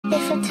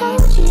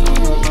told you, you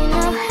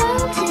know how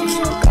to go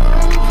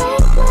and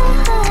break my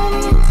heart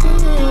in two.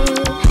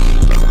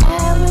 'Cause I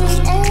wish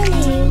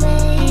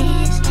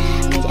anyways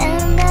we'd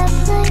end up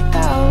like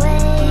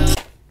always.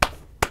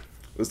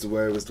 What's the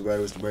word? What's the word?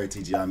 What's the word?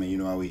 TGI, man. You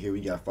know how we here.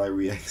 We got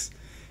FlightReacts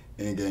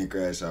and game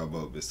Crashout,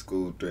 both. It's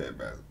school threat,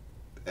 bro.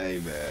 Hey,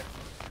 man.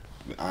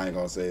 I ain't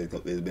gonna say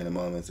it's been a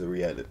moment to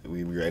react.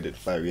 We reacted to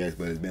FlightReacts,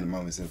 but it's been a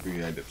moment since we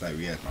reacted to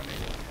FlightReacts, my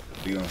nigga.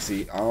 We gonna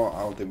see. I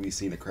don't think we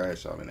seen the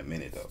Crashout in a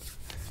minute though.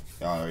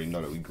 Y'all already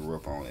know that we grew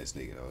up on this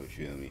nigga though. You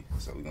feel me?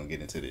 So we gonna get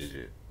into this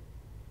shit.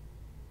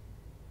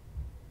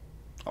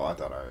 Oh, I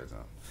thought I heard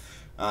something.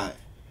 All right,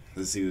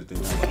 let's see what this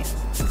thing.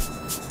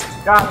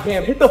 God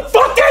damn! Hit the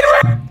fucking.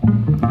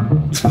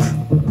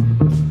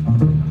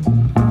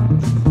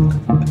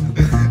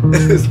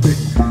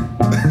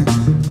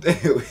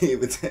 Damn, we ain't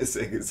even 10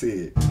 seconds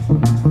in.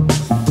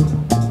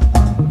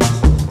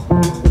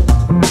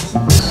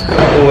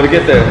 Oh, to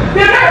get there.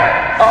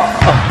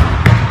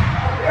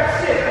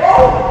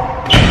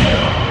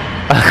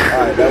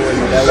 Alright,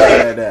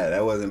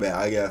 that wasn't bad.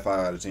 I got a 5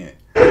 out of 10.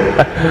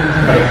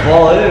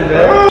 Ball in,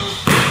 man.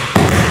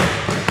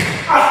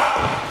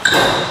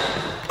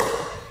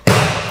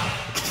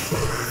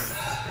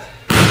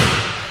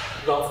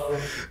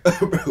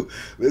 Bro,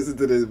 listen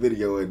to this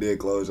video and then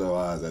close your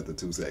eyes after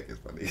 2 seconds,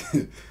 buddy.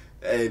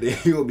 Hey, then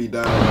you gonna be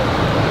down.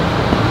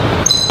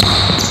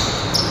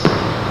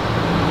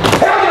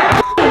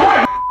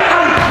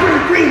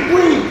 Green.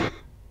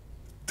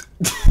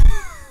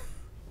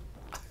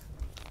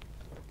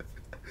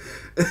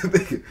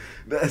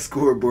 That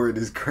scoreboard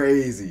is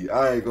crazy.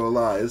 I ain't gonna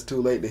lie. It's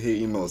too late to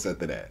hit emotes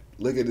after that.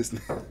 Look at this.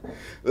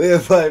 Look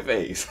at my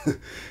face.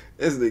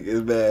 This nigga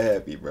is bad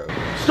happy, bro.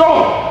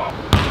 Stop!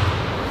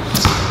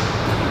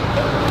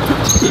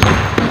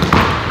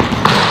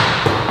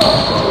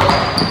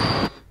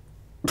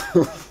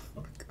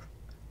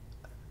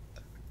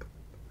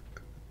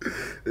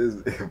 This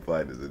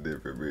fight is a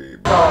different breed.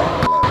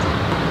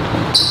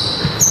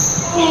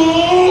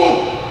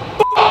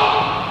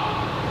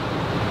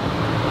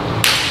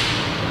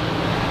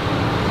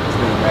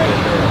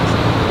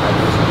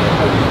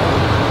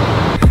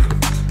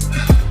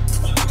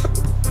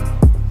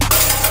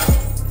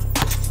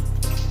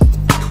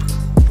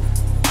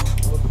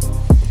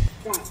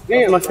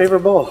 Damn, my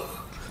favorite ball.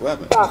 What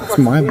happened? That's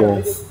my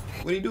ball.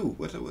 What'd he do?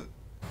 What? I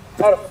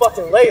had a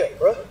fucking layup,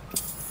 bro.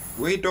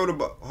 Where he throw the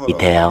ball? Hold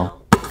on.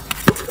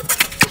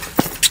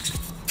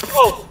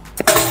 Oh!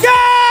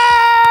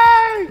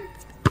 Yay!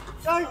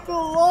 Thank the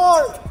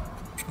Lord!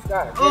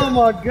 God, oh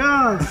my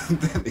God!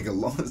 That nigga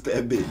lost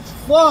that bitch.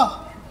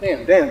 Fuck!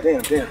 Damn.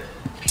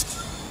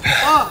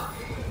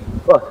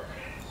 Fuck.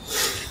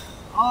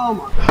 Oh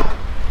my God.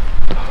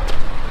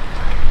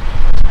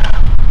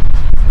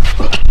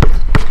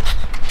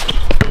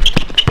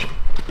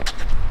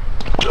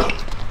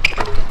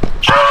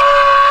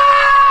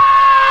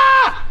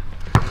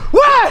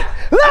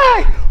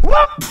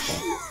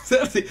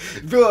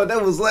 Bro,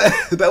 that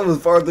was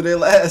farther than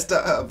last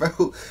time,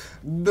 bro.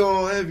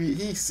 No,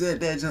 he said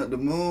that jump to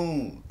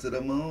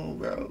the moon,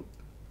 bro.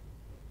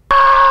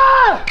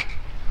 I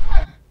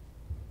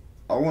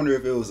wonder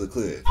if it was a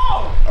cliff.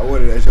 I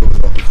wonder if that shit was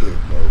off a cliff,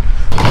 bro.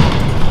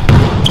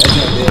 That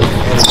jump there.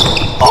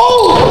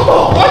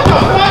 Oh! What the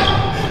fuck?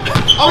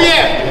 Oh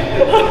yeah!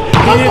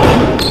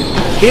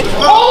 Hit.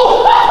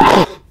 Oh!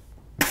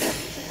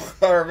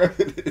 I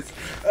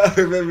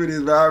remember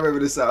this, bro. I remember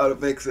the sound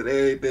effects and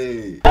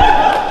everything.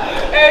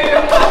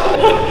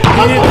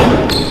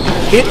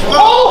 Hit.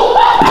 Oh!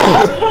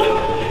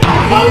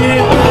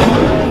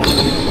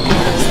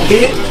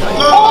 Hit.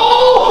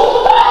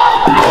 Oh!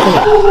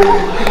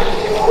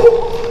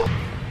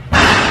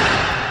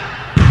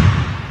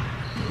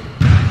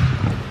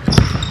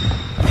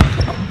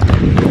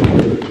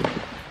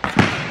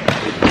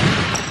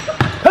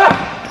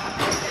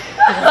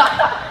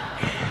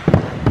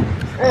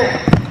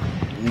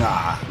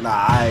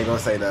 Nah, I ain't gonna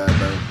say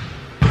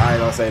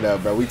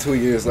that, bro. We 2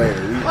 years later.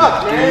 3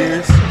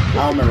 years? I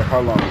don't remember how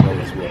long ago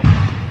this was.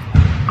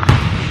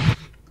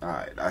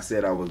 Alright, I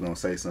said I was gonna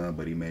say something,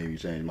 but he made me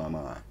change my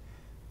mind.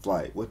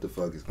 Flight, what the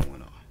fuck is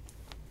going on?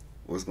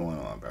 What's going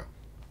on, bro?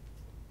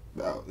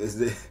 Bro, this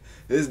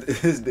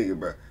nigga,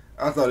 bro.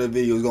 I thought this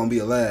video was gonna be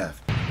a laugh.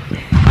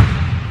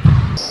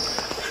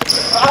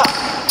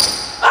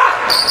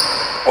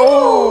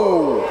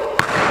 Oh!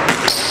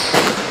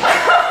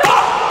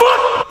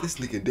 This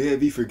nigga dead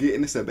be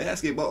forgetting it's a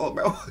basketball,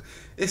 bro.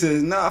 This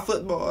is not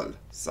football.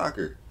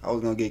 Soccer. I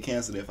was gonna get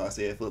canceled if I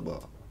said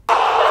football.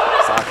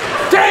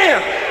 Soccer.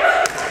 Damn!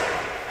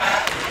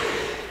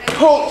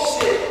 Holy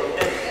shit!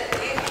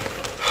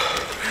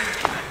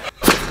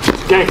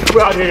 Gang, we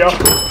out here, y'all.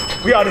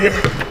 We out here.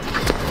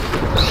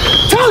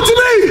 Talk to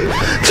me!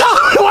 Talk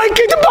to me! Why you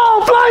kick the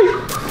ball, play?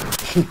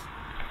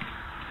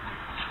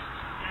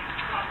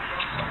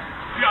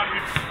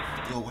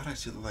 Yo, why that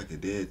shit look like a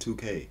dead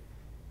 2K?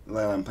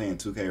 Like I'm playing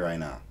 2K right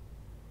now.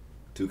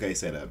 2K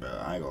setup, bro.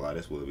 I ain't gonna lie,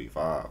 this would be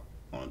 5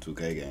 on a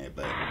 2K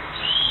gameplay.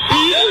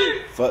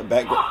 Fuck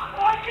back.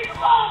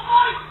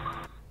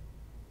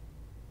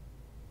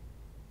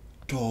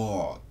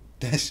 dog.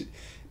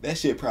 That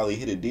shit probably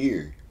hit a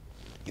deer.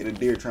 Hit a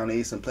deer trying to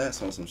eat some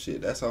plats on some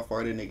shit. That's how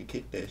far that nigga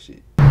kicked that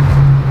shit.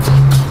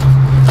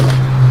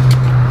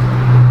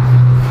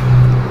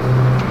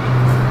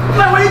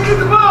 Like, where you kick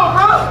the ball,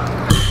 bro?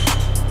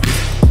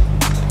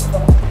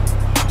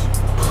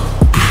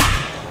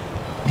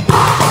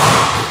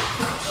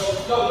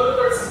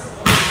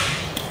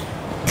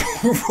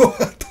 Bro,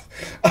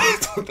 I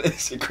thought that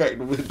shit cracked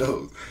the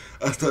windows.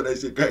 I thought that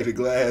shit cracked the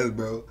glass,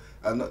 bro.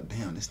 I know.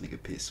 Damn, this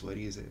nigga pissed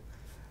sweaty as hell.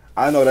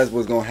 I know that's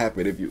what's gonna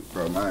happen if you,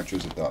 bro. My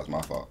intrusive thoughts,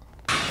 my fault.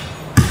 That's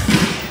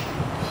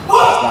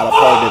not a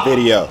part of the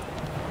video.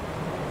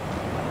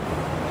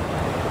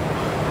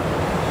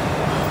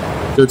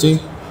 13.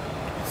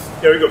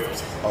 There we go.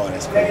 Oh,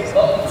 that's crazy.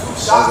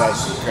 That's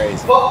actually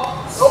crazy.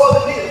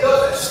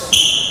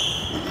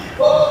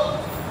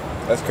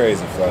 That's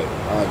crazy, Flight.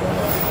 I ain't gonna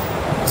lie.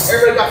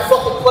 Everybody got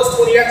fucking plus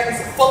 20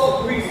 after some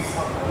fucking reasons.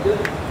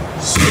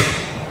 Shit.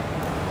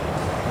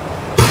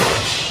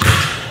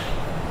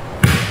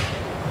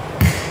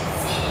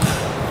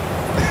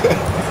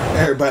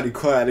 Everybody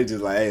quiet. They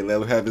just like, hey,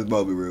 let him have his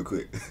moment real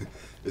quick.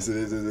 This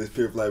is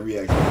pure flight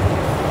reaction.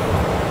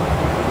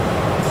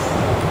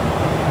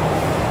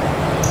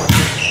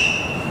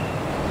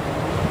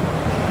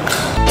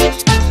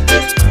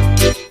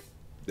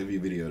 W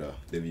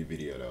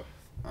video though.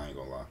 I ain't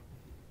gonna lie.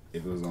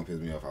 If it was gonna piss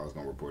me off, I was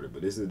gonna report it.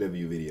 But this is a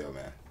W video,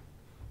 man.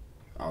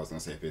 I was gonna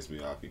say piss me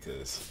off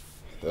because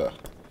you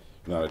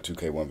know how the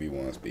 2K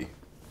 1v1s be.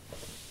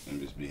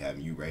 I'm just be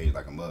having you raised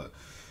like a mug.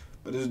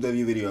 But this is a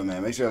W video,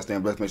 man. Make sure y'all stay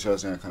blessed. Make sure y'all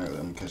stay in contact.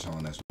 Let me catch y'all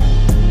on next one.